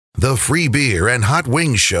The free beer and hot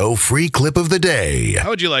wings show free clip of the day. How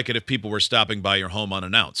would you like it if people were stopping by your home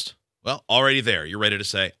unannounced? Well, already there. You're ready to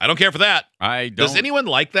say, I don't care for that. I don't. Does anyone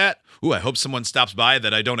like that? Ooh, I hope someone stops by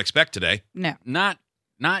that I don't expect today. No. Not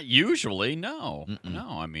usually, no. Mm-mm. No,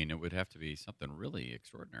 I mean, it would have to be something really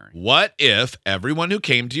extraordinary. What if everyone who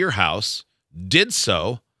came to your house did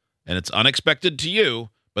so, and it's unexpected to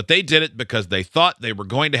you, but they did it because they thought they were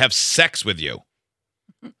going to have sex with you?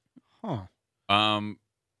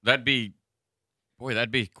 That'd be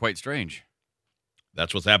quite strange.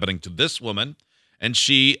 That's what's happening to this woman, and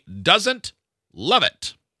she doesn't love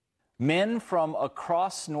it. Men from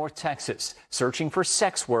across North Texas searching for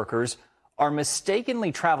sex workers are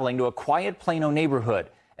mistakenly traveling to a quiet Plano neighborhood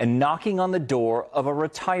and knocking on the door of a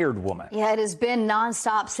retired woman. Yeah, it has been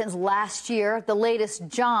nonstop since last year. The latest,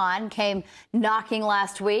 John, came knocking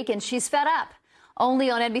last week, and she's fed up.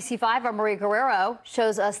 Only on NBC5, our Maria Guerrero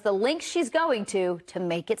shows us the link she's going to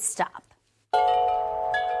make it stop.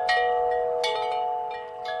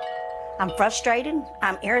 I'm frustrated.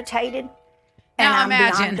 I'm irritated. And Now I'm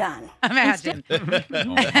beyond done. Imagine. Oh,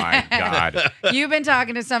 my God. You've been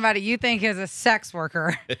talking to somebody you think is a sex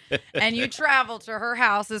worker, and you travel to her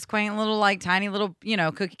house, this quaint little, tiny little,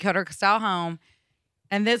 cookie cutter style home,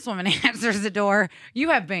 and this woman answers the door. You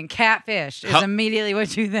have been catfished, is immediately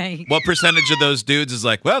what you think. What percentage of those dudes is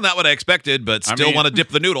like, well, not what I expected, but still want to dip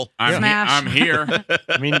the noodle? Smash. I'm here.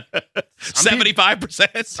 I mean,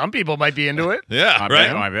 75%? some people might be into it. Yeah, right?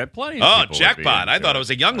 I bet plenty of Oh, people would be jackpot. I into thought it was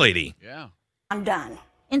a young lady. Yeah. I'm done.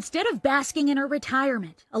 Instead of basking in her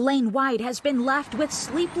retirement, Elaine White has been left with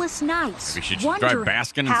sleepless nights. We should just start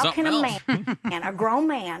basking in How something can a else. man and a grown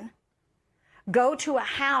man go to a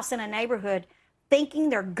house in a neighborhood thinking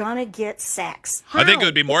they're gonna get sex? I think it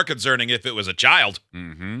would be more concerning if it was a child.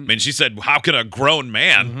 Mm-hmm. I mean, she said, how can a grown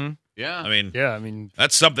man? Mm-hmm. Yeah. I mean, Yeah, I mean,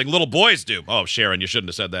 that's something little boys do. Oh, Sharon, you shouldn't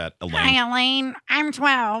have said that, Elaine. Hi, Elaine. I'm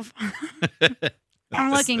 12.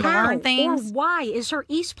 I'm looking to How learn things. or why is her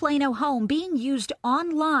East Plano home being used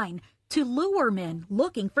online to lure men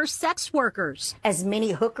looking for sex workers? As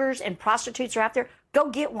many hookers and prostitutes are out there, go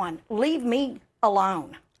get one. Leave me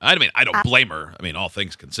alone. I mean, I don't blame her. I mean, all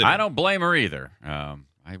things considered. I don't blame her either. I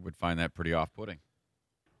would find that pretty off-putting.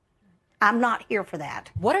 I'm not here for that.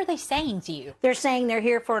 What are they saying to you? They're saying they're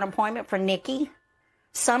here for an appointment for Nikki.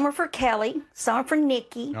 Some are for Kelly. Some are for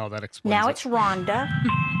Nikki. oh, that explains Now it. it's Rhonda.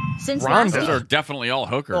 Since Rhonda. last Those year, are definitely all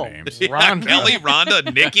hooker Oh, names. Yeah, Rhonda. Kelly,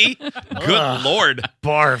 Rhonda, Nikki. Good Lord.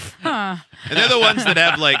 Barf. Huh. And they're the ones that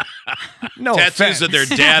have, No tattoos offense. of their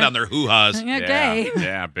dad on their hoo-has. Okay.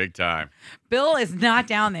 Yeah, big time. Bill is not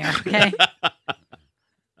down there, okay?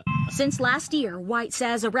 Since last year, White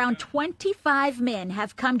says around 25 men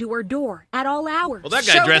have come to her door at all hours. Well, that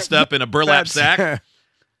guy dressed up in a burlap sack.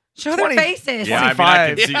 Show their 20 faces. Yeah, I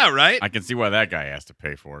mean, 25. Yeah, right? I can see why that guy has to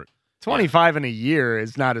pay for it. 25 in a year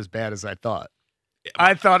is not as bad as I thought.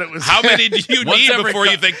 I thought it was. How many do you Once need every before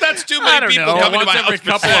you think, that's too many I don't people know. coming to Once my every house for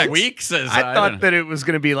couple sex? of weeks. I thought that it was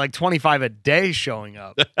going to be like 25 a day showing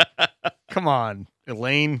up. Come on,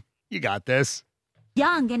 Elaine. You got this.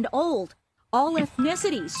 Young and old, all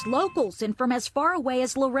ethnicities, locals, and from as far away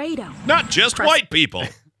as Laredo. Not just white people.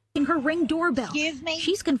 In her Ring doorbell. Excuse me?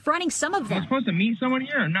 She's confronting some of We're them. supposed to meet someone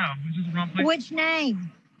here or no? Is this the wrong place? Which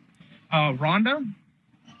name? Rhonda?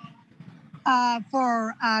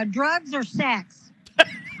 For drugs or sex?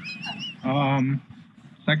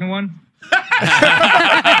 Second one?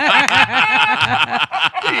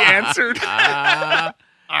 He answered.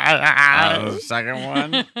 Second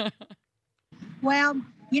one. Well,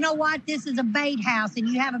 you know what? This is a bait house, and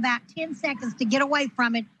you have about 10 seconds to get away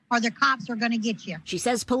from it, or the cops are going to get you. She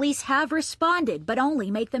says police have responded, but only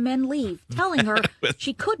make the men leave, telling her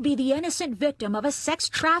she could be the innocent victim of a sex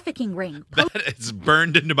trafficking ring. That is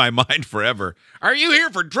burned into my mind forever. Are you here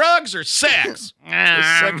for drugs or sex?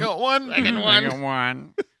 The second one? Second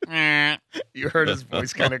one. You heard his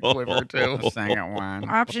voice kind of quiver, too. Second one.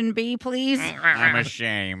 Option B, please. I'm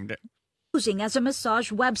ashamed. Posing as a massage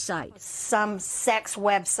website. Some sex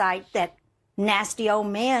website that nasty old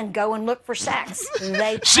men go and look for sex.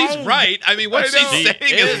 They She's pay. right. I mean, what she's saying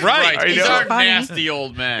is right. These know. are Funny. nasty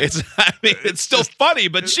old men. It's still funny,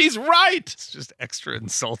 but she's right. It's just extra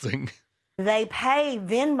insulting. They pay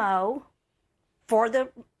Venmo for the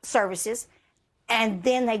services, and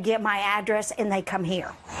then they get my address and they come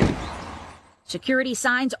here. Security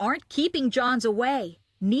signs aren't keeping Johns away.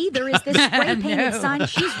 Neither is this spray-painted sign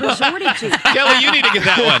she's resorted to. Kelly, you need to get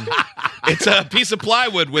that one. It's a piece of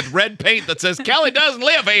plywood with red paint that says, Kelly doesn't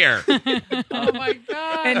live here. Oh, my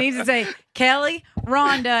God. It needs to say Kelly,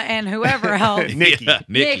 Rhonda, and whoever else. Nikki. Yeah,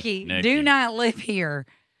 Nikki, do not live here.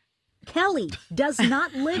 Kelly does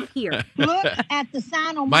not live here. Look at the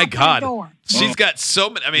sign on My my God. door. She's got so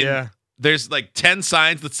many. I mean, Yeah. there's like 10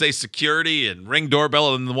 signs that say security and ring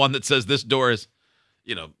doorbell, and the one that says this door is,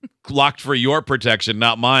 locked for your protection,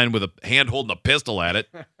 not mine, with a hand holding a pistol at it.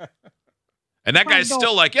 And that guy's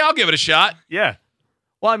still like, yeah, I'll give it a shot. Yeah.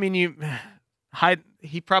 Well, I mean,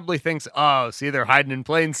 he probably thinks, oh, see, they're hiding in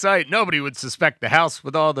plain sight. Nobody would suspect the house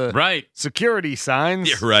with all the Right. security signs.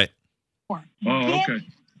 Yeah, right. Oh, okay.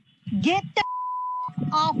 Get the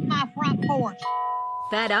off my front porch.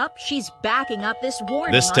 Fed up, she's backing up this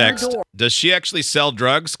warning This on text, her door. does she actually sell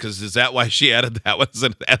drugs? Because is that why she added that one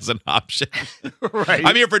as an option? Right.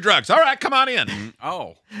 I'm here for drugs. All right, come on in.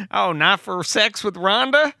 Oh. Oh, not for sex with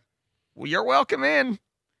Rhonda? Well, you're welcome in.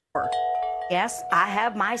 Yes, I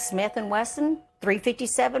have my Smith & Wesson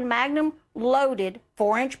 357 Magnum loaded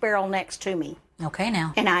 4-inch barrel next to me. Okay,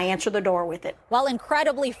 now. And I answer the door with it. While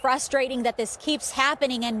incredibly frustrating that this keeps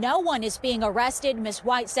happening and no one is being arrested, Ms.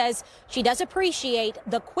 White says she does appreciate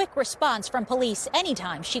the quick response from police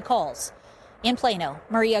anytime she calls. In Plano,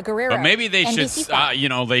 Maria Guerrero. But maybe they NBC5.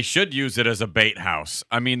 should, they should use it as a bait house.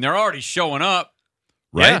 I mean, they're already showing up.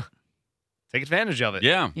 Right? Yeah. Take advantage of it.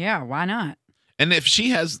 Yeah. Yeah, why not? And if she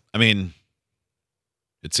has,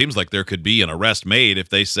 it seems like there could be an arrest made if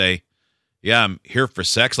they say, yeah, I'm here for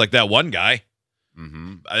sex, like that one guy.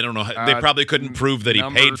 Mm-hmm. I don't know. They probably couldn't prove that he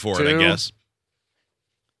paid for it, I guess.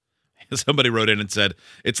 Somebody wrote in and said,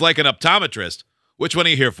 it's like an optometrist. Which one are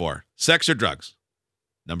you here for? Sex or drugs?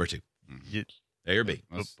 Number 2. A or B?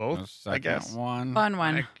 Both, I guess. One. Fun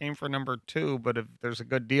one. I came for number 2, but if there's a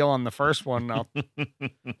good deal on the first one, I'll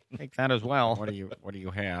take that as well. What do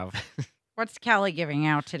you have? What's Kelly giving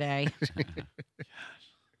out today?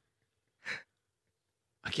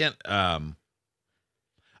 I can't,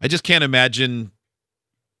 I just can't imagine,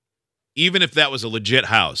 even if that was a legit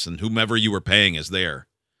house and whomever you were paying is there,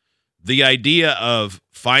 the idea of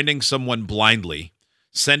finding someone blindly,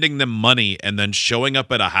 sending them money, and then showing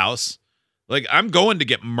up at a house, like, I'm going to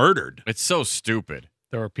get murdered. It's so stupid.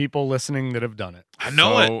 There are people listening that have done it, I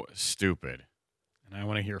know so it. stupid. and I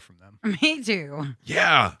want to hear from them. Me too.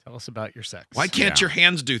 Yeah. Tell us about your sex. Why can't your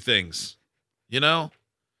hands do things? I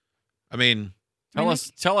mean,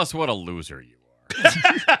 Tell us what a loser you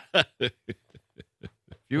are.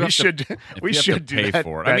 We should pay that,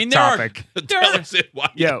 for it. that I mean, topic. tell us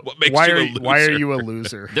what makes why you are a loser. why are you a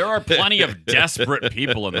loser? There are plenty of desperate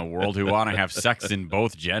people in the world who want to have sex in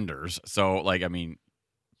both genders. So,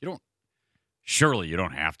 surely you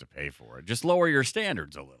don't have to pay for it. Just lower your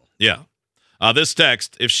standards a little. Yeah. This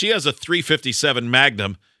text, if she has a 357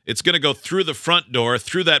 Magnum, it's going to go through the front door,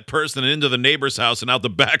 through that person, and into the neighbor's house and out the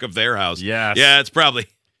back of their house. Yes. Yeah, it's probably.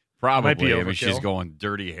 Probably. Might be I mean, she's overkill. going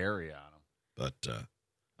dirty Harry on him. But,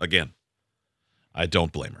 again, I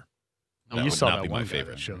don't blame her. You That would saw not that be one my guy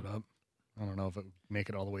favorite. that showed up. I don't know if it would make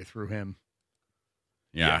it all the way through him.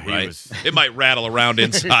 Yeah, he right. was. It might rattle around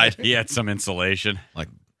inside, He had some insulation. like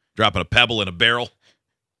dropping a pebble in a barrel.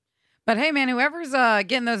 But hey, man, whoever's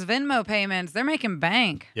getting those Venmo payments, they're making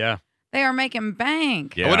bank. Yeah. They are making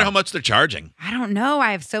bank. Yeah. I wonder how much they're charging. I don't know.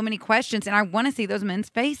 I have so many questions, and I want to see those men's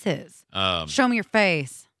faces. Show me your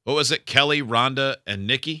face, What was it? Kelly, Rhonda, and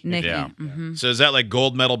Nikki? Nikki. Yeah. Mhm. So is that like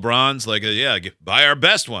gold medal, bronze? Like, buy our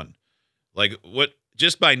best one. Like, what?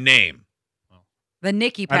 Just by name. The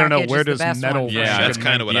Nikki I package don't know, where is the does best medal one. Yeah, that's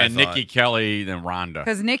kind of what I thought. Nikki, Kelly, then Rhonda.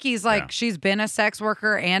 Because Nikki's like, Yeah. she's been a sex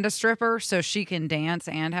worker and a stripper, so she can dance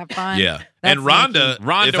and have fun. Yeah. That's And Rhonda, Nikki.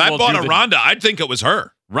 Rhonda if I will bought do a the- Rhonda, I'd think it was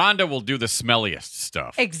her. Rhonda will do the smelliest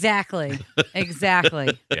stuff. Exactly.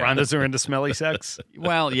 Exactly. Yeah. Rhondas are into smelly sex.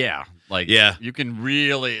 Well, yeah. Yeah. You can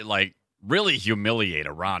really humiliate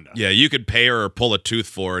a Rhonda. Yeah, you could pay her or pull a tooth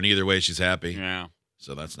for her, and either way, she's happy. Yeah.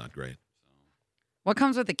 So that's not great. What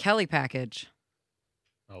comes with the Kelly package?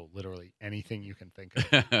 Oh, literally anything you can think of.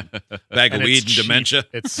 Bag of And weed it's and cheap. dementia.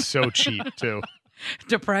 It's so cheap too.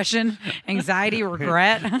 Depression, anxiety,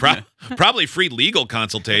 regret. Probably free legal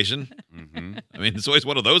consultation. Mm-hmm. I mean, there's always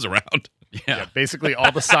one of those around. Yeah, basically all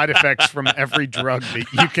the side effects from every drug that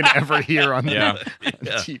you can ever hear on the Yeah.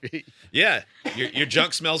 TV. Yeah, your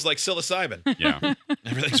junk smells like psilocybin. Yeah.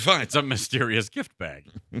 Everything's fine. It's a mysterious gift bag.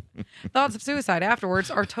 Thoughts of suicide afterwards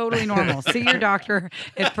are totally normal. See your doctor.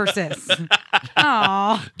 It persists.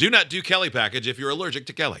 Aw. Do not do Kelly package if you're allergic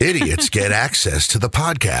to Kelly. Idiots get access to the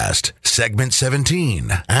podcast, segment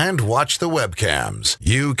 17, and watch the webcams.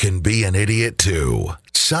 You can be an idiot too.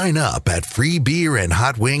 Sign up at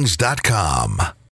freebeerandhotwings.com.